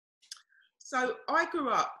So I grew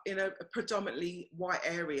up in a predominantly white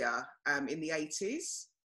area in the 80s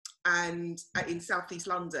and in southeast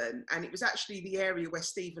London, and it was actually the area where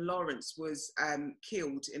Stephen Lawrence was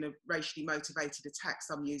killed in a racially motivated attack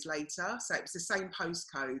some years later. So it was the same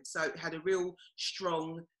postcode, so it had a real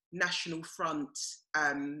strong National Front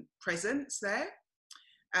presence there.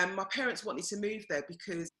 And my parents wanted to move there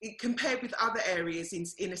because compared with other areas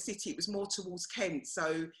in a city, it was more towards Kent,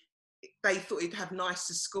 so they thought it'd have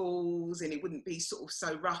nicer schools and it wouldn't be sort of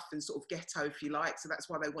so rough and sort of ghetto, if you like. So that's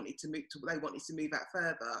why they wanted to move out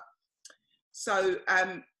further. So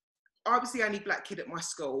I was the only black kid at my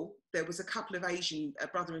school. There was a couple of Asian, a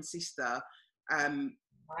brother and sister, but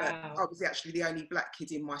I was actually the only black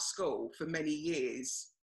kid in my school for many years.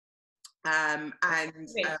 My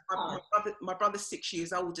brother's 6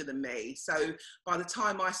 years older than me. So by the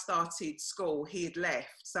time I started school, he had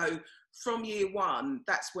left. So from year one,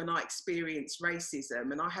 that's when I experienced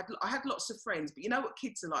racism. And I had lots of friends, but you know what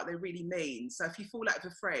kids are like? They're really mean. So if you fall out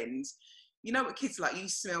with a friend, you know what kids are like? You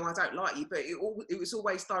smell, I don't like you, but it was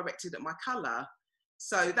always directed at my colour.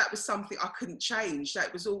 So that was something I couldn't change.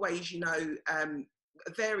 That was always, you know,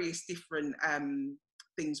 various different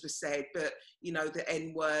things were said, but you know, the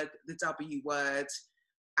N word, the W word,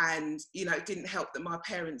 and you know, it didn't help that my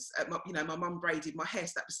parents, my mum braided my hair,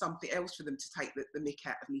 so that was something else for them to take the mick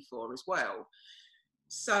out of me for as well.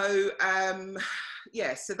 So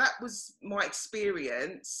yeah, so that was my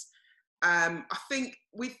experience. I think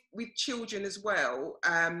with children as well,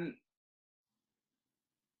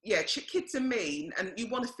 yeah, kids are mean, and you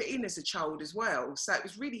want to fit in as a child as well. So it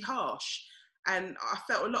was really harsh. And I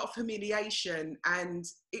felt a lot of humiliation, and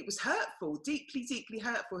it was hurtful, deeply, deeply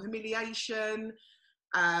hurtful. Humiliation.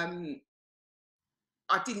 I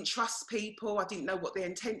didn't trust people. I didn't know what their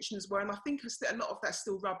intentions were. And I think a lot of that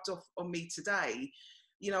still rubbed off on me today.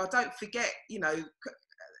 You know, I don't forget, you know,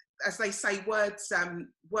 as they say, words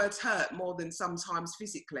hurt more than sometimes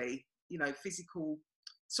physically, you know,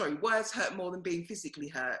 words hurt more than being physically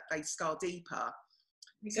hurt. They scar deeper.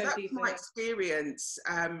 So that was my experience.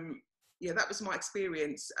 Yeah, that was my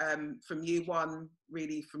experience from year one,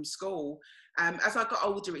 really, from school. As I got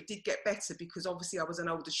older, it did get better because obviously I was an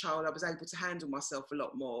older child. I was able to handle myself a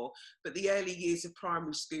lot more. But the early years of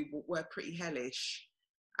primary school were pretty hellish.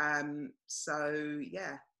 So,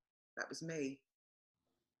 yeah, that was me.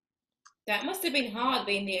 That must have been hard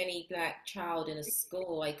being the only black child in a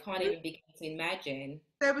school. I can't even begin to imagine.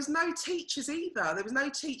 There was no teachers either. There was no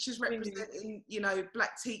teachers representing, you know,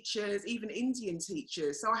 black teachers, even Indian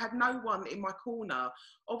teachers. So I had no one in my corner.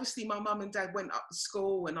 Obviously, my mum and dad went up to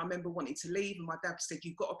school, and I remember wanting to leave, and my dad said,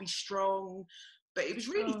 "You've got to be strong." But it was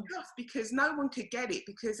really tough because no one could get it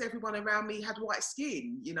because everyone around me had white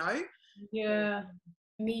skin, you know? Yeah.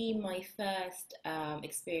 Me, my first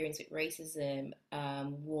experience with racism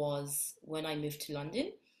was when I moved to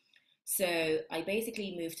London. So I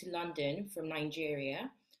basically moved to London from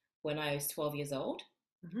Nigeria when I was 12 years old.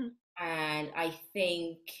 Mm-hmm. And I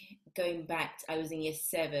think going back, I was in year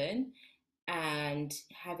 7 and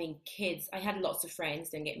having kids. I had lots of friends,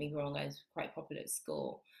 don't get me wrong, I was quite popular at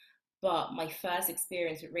school. But my first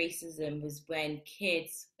experience with racism was when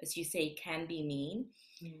kids, as you say, can be mean.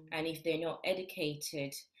 And if they're not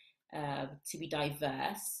educated to be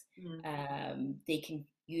diverse, they can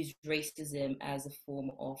use racism as a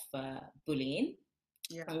form of bullying.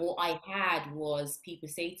 Yeah. And what I had was people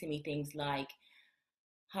say to me things like,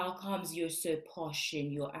 how comes you're so posh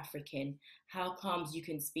and you're African? How comes you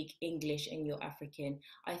can speak English and you're African?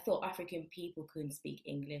 I thought African people couldn't speak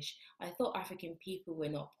English. I thought African people were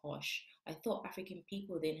not posh. I thought African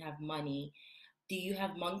people didn't have money. Do you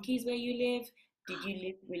have monkeys where you live? Did you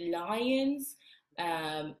live with lions?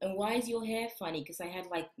 And why is your hair funny? Because I had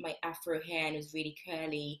like my afro hair and it was really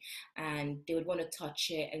curly, and they would want to touch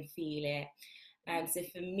it and feel it. And so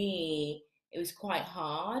for me, it was quite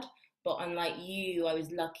hard. But unlike you, I was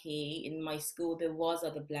lucky in my school. There was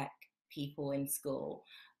other black people in school.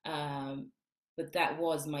 But that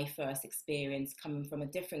was my first experience coming from a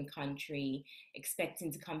different country,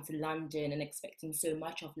 expecting to come to London and expecting so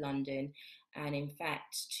much of London. And in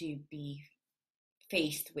fact, to be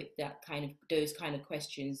faced with those kind of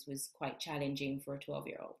questions was quite challenging for a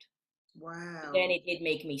 12-year-old. Wow. But then it did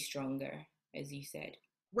make me stronger, as you said.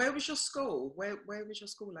 Where was your school? Where was your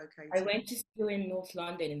school located? I went to school in North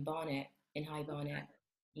London, in Barnet, in High Barnet. Okay.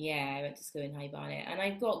 Yeah, I went to school in High Barnet, and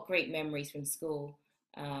I've got great memories from school.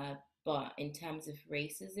 But in terms of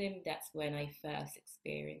racism, that's when I first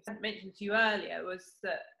experienced. I mentioned to you earlier was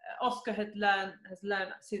that Oscar has learned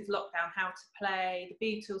since lockdown how to play the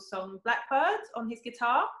Beatles song Blackbird on his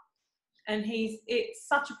guitar, and it's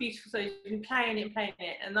such a beautiful song. He's been playing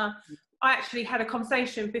it, and I actually had a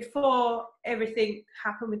conversation before everything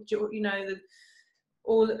happened with, you know,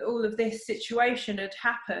 all of this situation had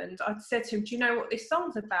happened. I'd said to him, do you know what this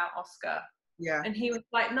song's about, Oscar? Yeah. And he was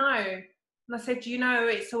like, no. And I said, do you know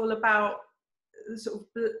it's all about sort of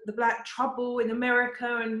the black trouble in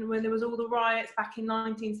America, and when there was all the riots back in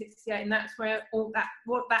 1968, and that's where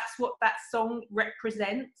that's what that song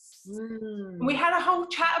represents. And we had a whole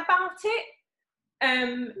chat about it.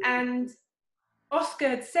 And Oscar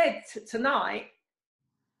had said tonight,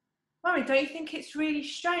 Mummy, don't you think it's really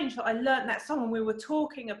strange that I learnt that song and we were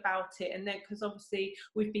talking about it? And then, because obviously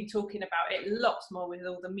we've been talking about it lots more with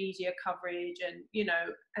all the media coverage, and, you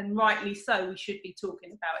know, and rightly so, we should be talking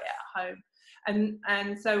about it at home.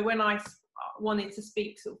 And so when I wanted to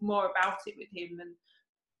speak sort of more about it with him,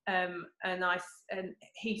 and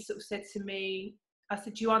he sort of said to me, I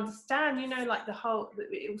said, do you understand, you know, like it all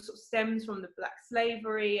sort of stems from the black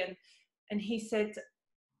slavery, and he said,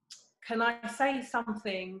 can I say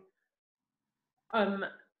something? And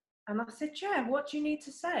I said, yeah, what do you need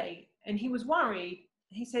to say? And he was worried.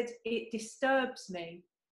 He said, it disturbs me.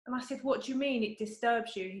 And I said, what do you mean it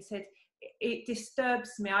disturbs you? He said, it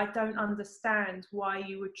disturbs me. I don't understand why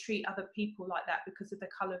you would treat other people like that because of the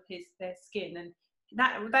colour of their skin.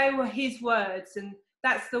 And they were his words, and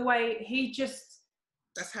that's the way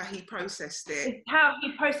that's how he processed it. It's how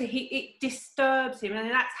he processed it. It disturbs him,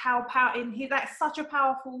 and that's such a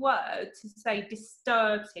powerful word to say,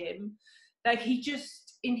 disturbs him. Like, he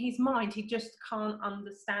just, in his mind, he just can't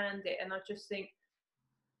understand it. And I just think,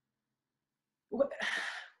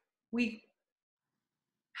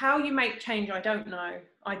 how you make change, I don't know.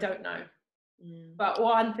 But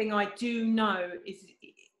one thing I do know is,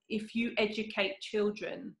 if you educate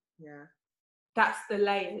children, that's the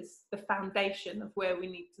layers, the foundation of where we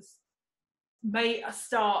need to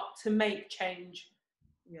start to make change,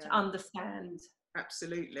 to understand.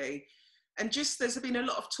 Absolutely. And just, there's been a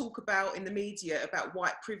lot of talk about in the media about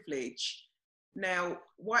white privilege. Now,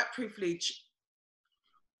 white privilege,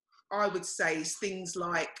 I would say, is things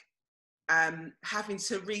like having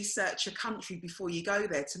to research a country before you go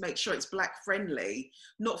there to make sure it's black friendly,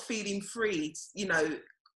 not feeling free, you know,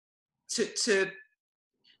 to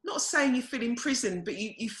not saying you feel imprisoned, but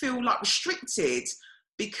you feel like restricted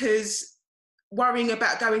because worrying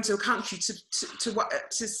about going to a country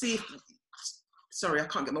to see if, sorry, I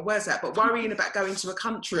can't get my words out, but worrying about going to a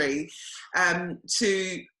country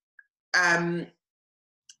to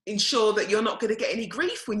ensure that you're not going to get any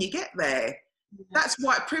grief when you get there. That's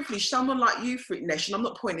white privilege. Someone like you, Nese, and I'm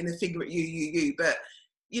not pointing the finger at you, but,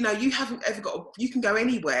 you know, you haven't ever you can go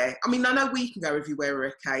anywhere. I mean, I know we can go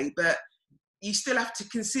everywhere, Oreke, but you still have to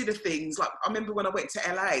consider things. Like, I remember when I went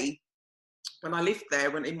to LA, when I lived there,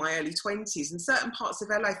 when in my early 20s, in certain parts of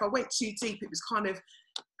LA, if I went too deep, it was kind of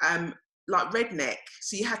like redneck.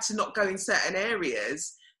 So you had to not go in certain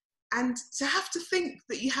areas. And to have to think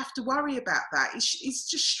that you have to worry about that, it's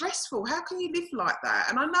just stressful. How can you live like that?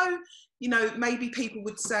 And I know, you know, maybe people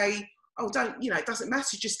would say, oh, don't, you know, it doesn't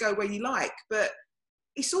matter, just go where you like. But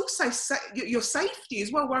it's also your safety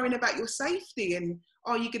as well, worrying about your safety, and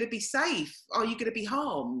are you going to be safe? Are you going to be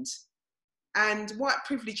harmed? And white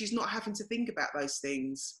privilege is not having to think about those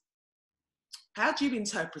things. How do you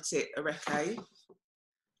interpret it, Oreke?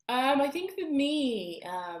 I think for me,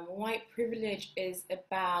 white privilege is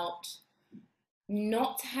about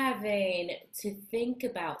not having to think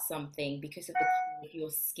about something because of the color of your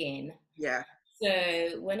skin. Yeah.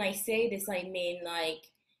 So when I say this, I mean, like,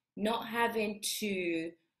 not having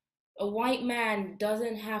to, a white man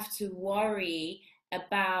doesn't have to worry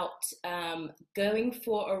about going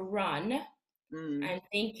for a run and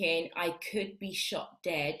thinking, I could be shot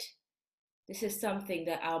dead. This is something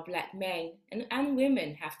that our black men and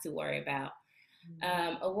women have to worry about.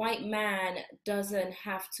 A white man doesn't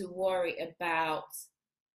have to worry about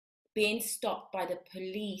being stopped by the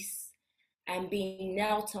police and being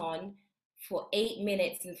knelt on for 8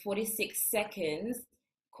 minutes and 46 seconds,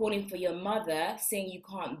 calling for your mother, saying you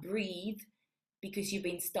can't breathe because you've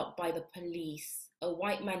been stopped by the police. A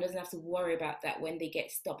white man doesn't have to worry about that when they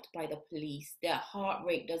get stopped by the police. Their heart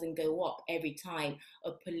rate doesn't go up every time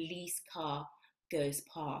a police car goes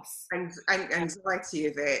past. And anxiety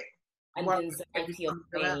of it. And the anxiety of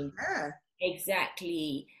pain. Yeah.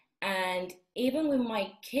 Exactly. And even with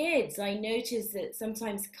my kids, I notice that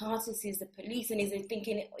sometimes Carter sees the police and is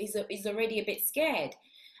thinking is already a bit scared.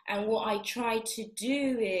 And what I try to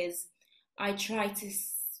do is I try to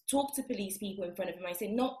talk to police people in front of him. I say,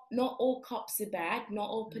 not all cops are bad, not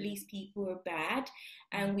all police people are bad.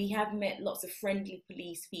 And we have met lots of friendly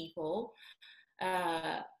police people.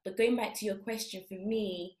 But going back to your question, for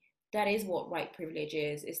me, that is what white privilege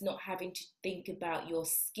is. It's not having to think about your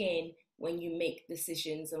skin when you make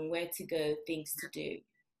decisions on where to go, things to do.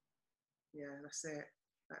 Yeah, that's it.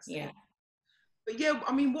 That's Yeah. it. But yeah,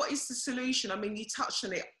 I mean, what is the solution? I mean, you touched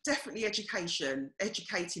on it. Definitely education,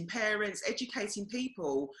 educating parents, educating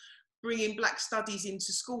people, bringing Black studies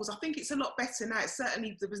into schools. I think it's a lot better now.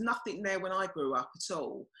 Certainly, there was nothing there when I grew up at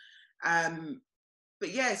all. But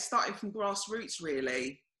yeah, starting from grassroots,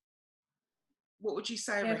 really. What would you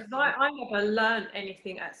say? Yeah, because I never learned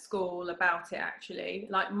anything at school about it, actually.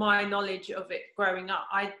 Like, my knowledge of it growing up,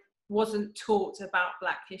 I wasn't taught about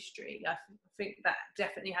Black history. I think that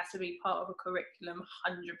definitely has to be part of a curriculum,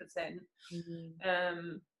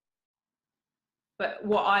 100%. But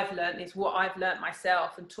what I've learned is what I've learned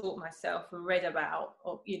myself and taught myself and read about,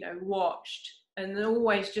 or, you know, watched, and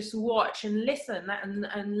always just watch and listen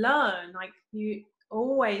and learn. Like, you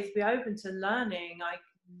always be open to learning. Like,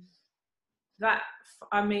 that,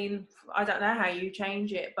 I mean, I don't know how you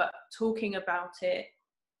change it, but talking about it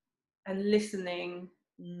and listening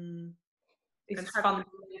is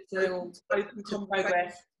fundamental to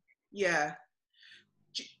progress. Yeah.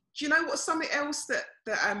 Do you know what, something else that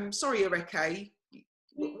sorry, Oreke,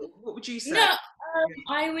 what would you say? No,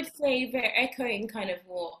 I would say, very echoing kind of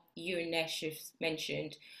what you and Nese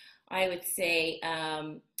mentioned, I would say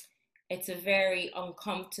it's a very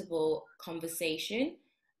uncomfortable conversation,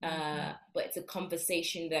 but it's a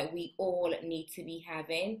conversation that we all need to be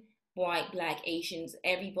having. White, Black, Asians,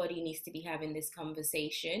 everybody needs to be having this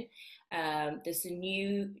conversation. There's a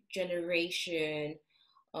new generation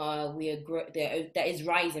that is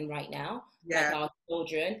rising right now, like our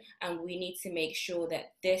children, and we need to make sure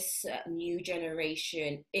that this new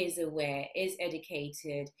generation is aware, is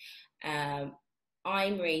educated.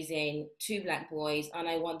 I'm raising 2 Black boys, and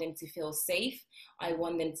I want them to feel safe. I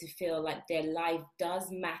want them to feel like their life does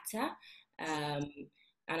matter.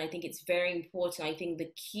 And I think it's very important. I think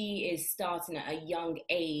the key is starting at a young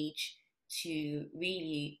age to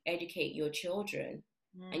really educate your children.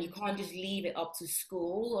 And you can't just leave it up to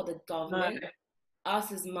school or the government. No.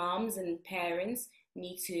 Us as moms and parents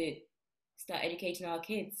need to start educating our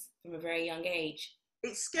kids from a very young age.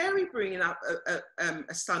 It's scary bringing up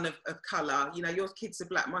a son of colour. You know, your kids are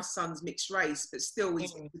Black, my son's mixed race, but still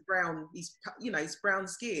he's brown, he's brown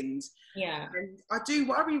skinned. Yeah. And I do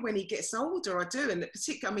worry when he gets older, I do. And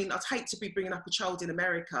particularly, I mean, I'd hate to be bringing up a child in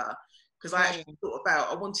America, because I actually thought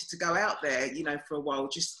about, I wanted to go out there, you know, for a while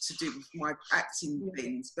just to do my acting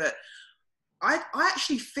things. But I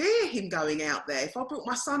actually fear him going out there. If I brought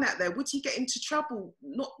my son out there, would he get into trouble?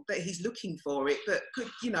 Not that he's looking for it, but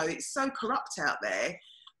could, you know, it's so corrupt out there.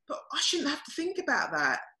 But I shouldn't have to think about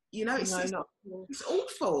that. You know, it's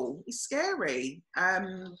awful. It's scary.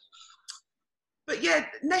 But yeah,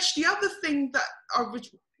 Nesh, the other thing that I would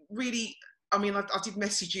really, I mean, I did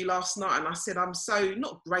message you last night and I said, I'm so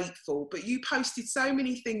not grateful, but you posted so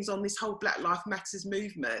many things on this whole Black Lives Matters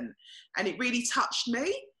movement, and it really touched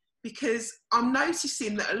me, because I'm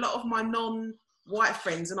noticing that a lot of my non-white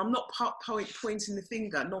friends, and I'm not pointing the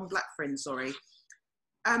finger, non-Black friends, sorry,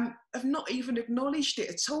 have not even acknowledged it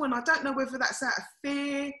at all. And I don't know whether that's out of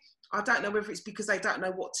fear. I don't know whether it's because they don't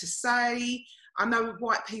know what to say. I know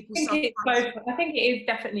white people. I think it is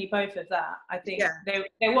definitely both of that. I think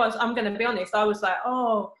there was, I'm going to be honest, I was like,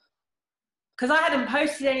 oh, because I hadn't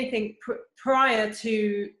posted anything prior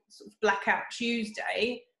to sort of Blackout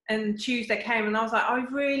Tuesday, and Tuesday came and I was like, I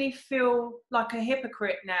really feel like a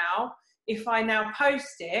hypocrite now if I now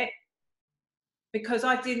post it, because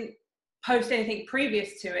I didn't post anything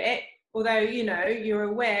previous to it, although, you know, you're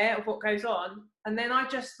aware of what goes on. And then I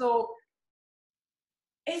just thought,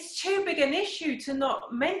 it's too big an issue to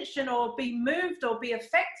not mention or be moved or be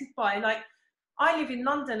affected by. Like, I live in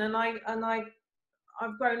London and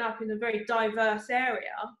I've grown up in a very diverse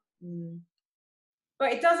area,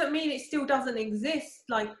 but it doesn't mean it still doesn't exist.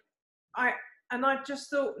 Like, I just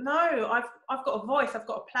thought, no, I've got a voice, I've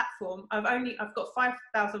got a platform. I've got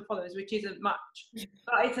 5,000 followers, which isn't much,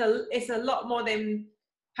 but it's a lot more than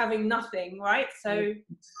having nothing, right? So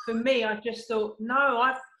for me, I just thought,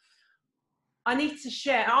 no, I need to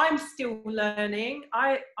share. I'm still learning.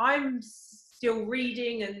 I'm still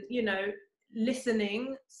reading and, you know,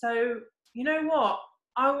 listening. So, you know what?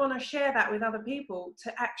 I want to share that with other people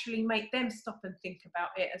to actually make them stop and think about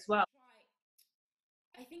it as well.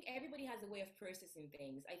 I think everybody has a way of processing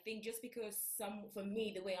things. I think just because for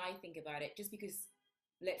me, the way I think about it, just because,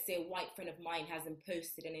 let's say, a white friend of mine hasn't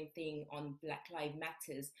posted anything on Black Lives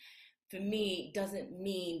Matters, for me, doesn't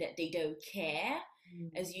mean that they don't care.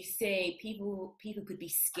 As you say, people could be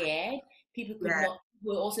scared. People could not.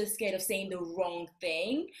 We're also scared of saying the wrong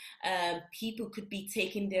thing. People could be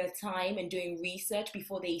taking their time and doing research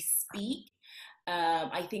before they speak.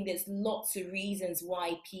 I think there's lots of reasons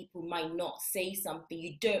why people might not say something.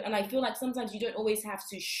 You don't, and I feel like sometimes you don't always have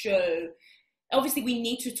to show. Obviously, we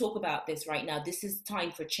need to talk about this right now. This is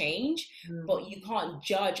time for change, but you can't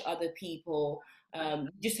judge other people. You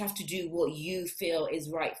just have to do what you feel is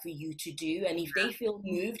right for you to do. And if they feel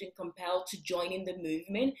moved and compelled to join in the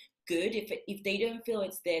movement, good. If they don't feel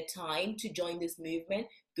it's their time to join this movement,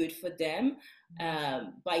 good for them.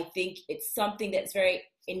 But I think it's something that's very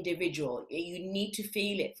individual. You need to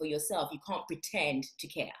feel it for yourself. You can't pretend to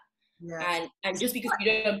care. Yeah. And just because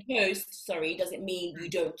you don't post, sorry, doesn't mean you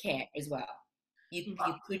don't care as well. You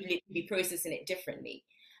could be processing it differently.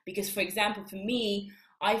 Because, for example, for me,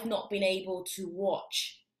 I've not been able to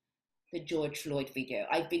watch the George Floyd video.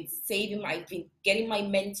 I've been getting my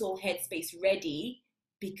mental headspace ready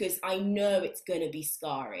because I know it's going to be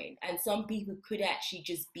scarring. And some people could actually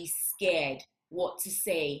just be scared what to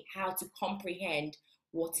say, how to comprehend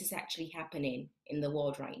what is actually happening in the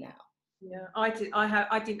world right now. Yeah, I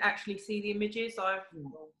didn't actually see the images.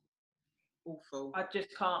 Awful. I just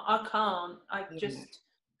can't. I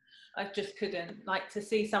just couldn't. Like, to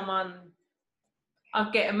see someone,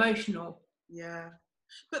 I'd get emotional. Yeah.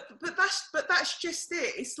 But that's just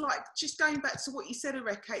it. It's like, just going back to what you said,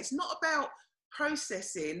 Oreke, it's not about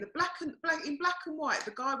processing. The black and white,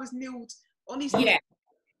 the guy was kneeled on his knees.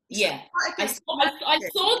 Yeah. I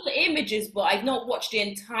saw the images, but I've not watched the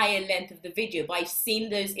entire length of the video, but I've seen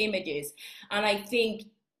those images, and I think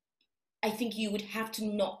you would have to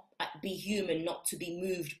not be human not to be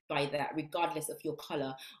moved by that, regardless of your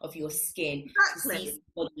color, of your skin. Exactly. To see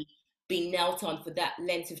somebody being knelt on for that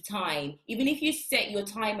length of time, even if you set your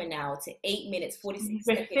timer now to 8 minutes 46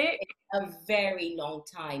 seconds, it's a very long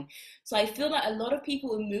time. So I feel that a lot of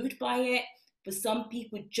people are moved by it, but some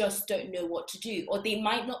people just don't know what to do, or they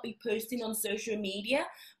might not be posting on social media,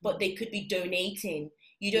 but they could be donating.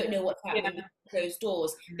 You don't know what's happening behind closed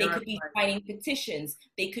doors. They could be signing petitions.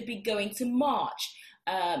 They could be going to march.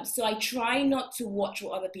 So I try not to watch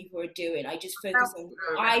what other people are doing. I just focus on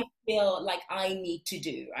what I feel like I need to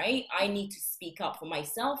do, right? I need to speak up for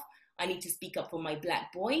myself. I need to speak up for my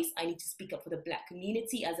Black boys. I need to speak up for the Black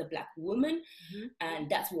community as a Black woman. And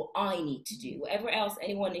that's what I need to do. Whatever else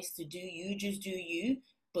anyone needs to do, you just do you.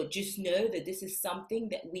 But just know that this is something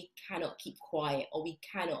that we cannot keep quiet, or we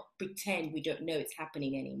cannot pretend we don't know it's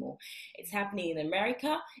happening anymore. It's happening in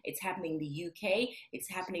America, it's happening in the UK, it's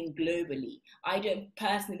happening globally. I don't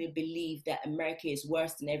personally believe that America is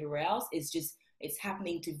worse than everywhere else. It's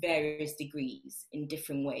happening to various degrees in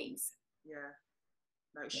different ways. Yeah,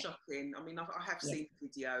 no, it's shocking. I mean, I have seen the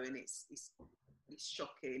video, and it's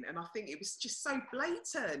shocking. And I think it was just so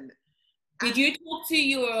blatant. Did you talk to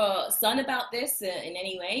your son about this in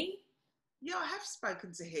any way? Yeah, I have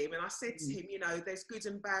spoken to him, and I said to him, you know, there's good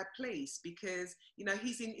and bad police, because, you know,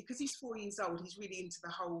 because he's 4 years old, he's really into the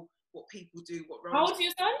whole, what people do, what wrong. How old is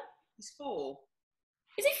your son? He's 4.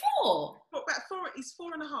 Is he 4? What, about 4? He's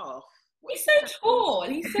 4.5. He's so tall.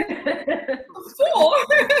 He's so 4.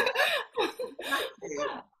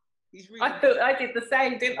 He's really. I thought I did the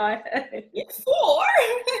same, didn't I? He's 4.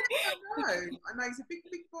 I know. He's a big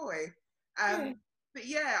boy. But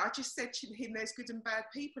yeah, I just said to him, there's good and bad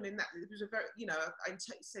people in that. It was a very, you know, I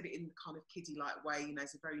said it in the kind of kiddie-like way, you know,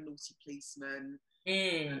 he's a very naughty policeman,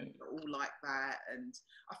 all like that. And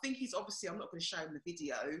I think he's obviously, I'm not going to show him the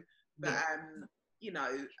video, but, you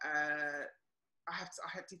know, I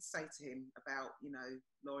did say to him about, you know,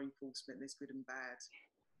 law enforcement, there's good and bad.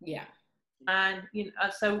 Yeah. And, you know,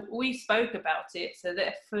 so we spoke about it, so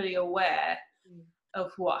they're fully aware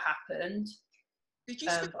of what happened. Did you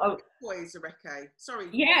speak to boys, Oreke? Sorry.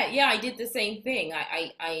 Yeah, I did the same thing.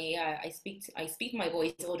 I speak to my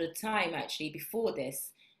boys all the time, actually, before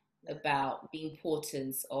this, about the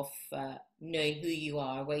importance of knowing who you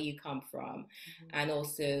are, where you come from, and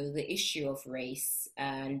also the issue of race,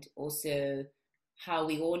 and also how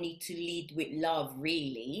we all need to lead with love,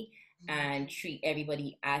 really, and treat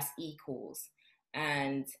everybody as equals.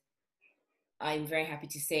 And I'm very happy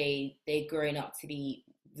to say they're growing up to be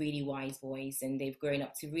really wise boys, and they've grown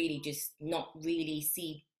up to really just not really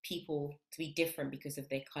see people to be different because of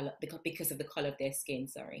their color, because of the color of their skin.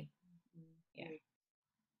 Sorry.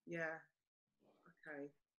 Yeah. Okay.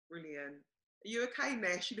 Brilliant. Are you okay,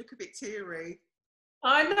 Nese? You look a bit teary.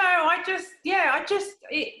 I know.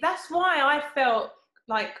 That's why I felt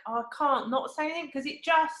like I can't not say anything, because it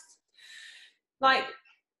just, like,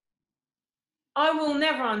 I will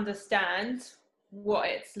never understand what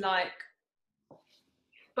it's like,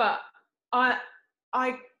 but I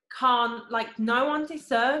can't, like, no one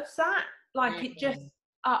deserves that. Like, it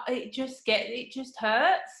just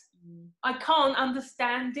hurts. I can't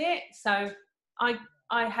understand it, so I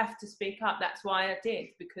I have to speak up. That's why I did,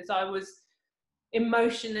 because I was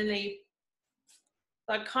emotionally,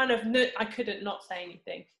 I kind of knew I couldn't not say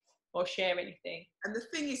anything or share anything. And the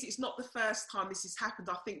thing is, it's not the first time this has happened,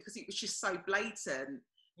 I think, because it was just so blatant.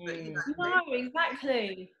 But, you know, No,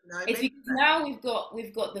 exactly. you know, It's because now we've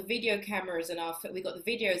got the video cameras on our we've got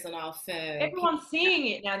the videos on our phone. Everyone's seeing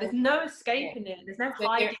it now. There's no escaping it. There's no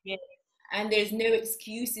hiding it. And there's no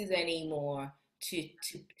excuses anymore to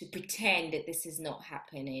pretend that this is not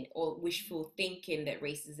happening, or wishful thinking that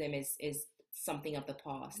racism is something of the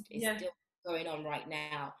past. It's still going on right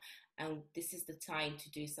now, and this is the time to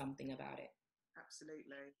do something about it.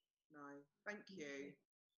 Absolutely. No, thank you.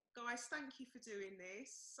 Guys, thank you for doing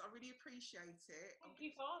this. I really appreciate it. Thank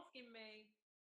you for asking me.